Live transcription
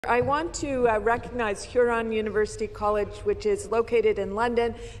I want to recognize Huron University College, which is located in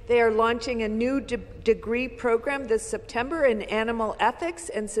London. They are launching a new degree program this September in animal ethics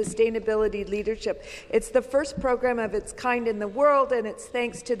and sustainability leadership. It's the first program of its kind in the world, and it's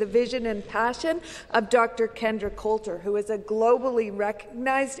thanks to the vision and passion of Dr. Kendra Coulter, who is a globally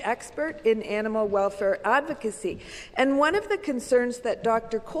recognized expert in animal welfare advocacy. And one of the concerns that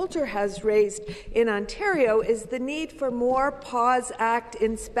Dr. Coulter has raised in Ontario is the need for more PUPS Act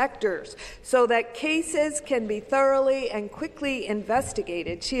inspectors so that cases can be thoroughly and quickly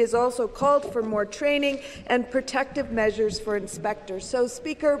investigated. She has also called for more training and protective measures for inspectors. So,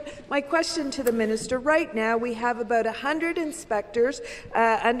 Speaker, my question to the Minister, right now we have about 100 inspectors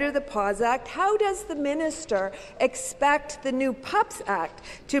under the PUPS Act. How does the Minister expect the new PUPS Act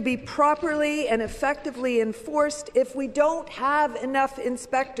to be properly and effectively enforced if we don't have enough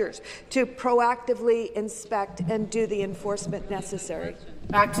inspectors to proactively inspect and do the enforcement necessary?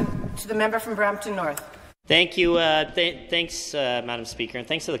 Back to the member from Brampton North. Thank you. Thanks, Madam Speaker, and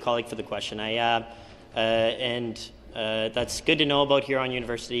thanks to the colleague for the question. That's good to know about Huron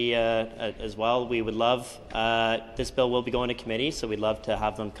University as well. We would love this bill will be going to committee, so we'd love to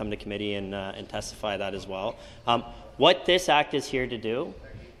have them come to committee and testify that as well. What this act is here to do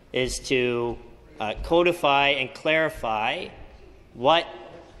is to codify and clarify what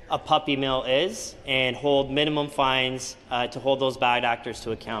a puppy mill is and hold minimum fines to hold those bad actors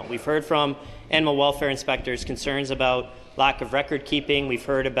to account. We've heard from animal welfare inspectors concerns about lack of record keeping. We've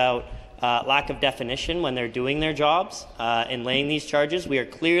heard about lack of definition when they're doing their jobs and laying these charges. We are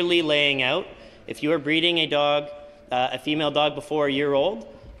clearly laying out, if you are breeding a dog, a female dog before a year old,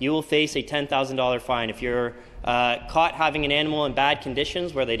 you will face a $10,000 fine. If you're caught having an animal in bad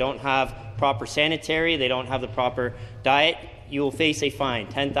conditions where they don't have proper sanitary, they don't have the proper diet, you will face a fine,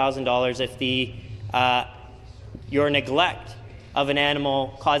 $10,000. If your neglect of an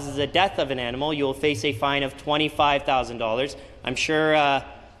animal causes the death of an animal, you will face a fine of $25,000. I'm sure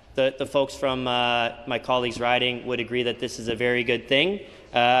the folks from my colleagues' riding would agree that this is a very good thing,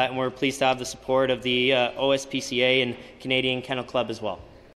 and we're pleased to have the support of the OSPCA and Canadian Kennel Club as well.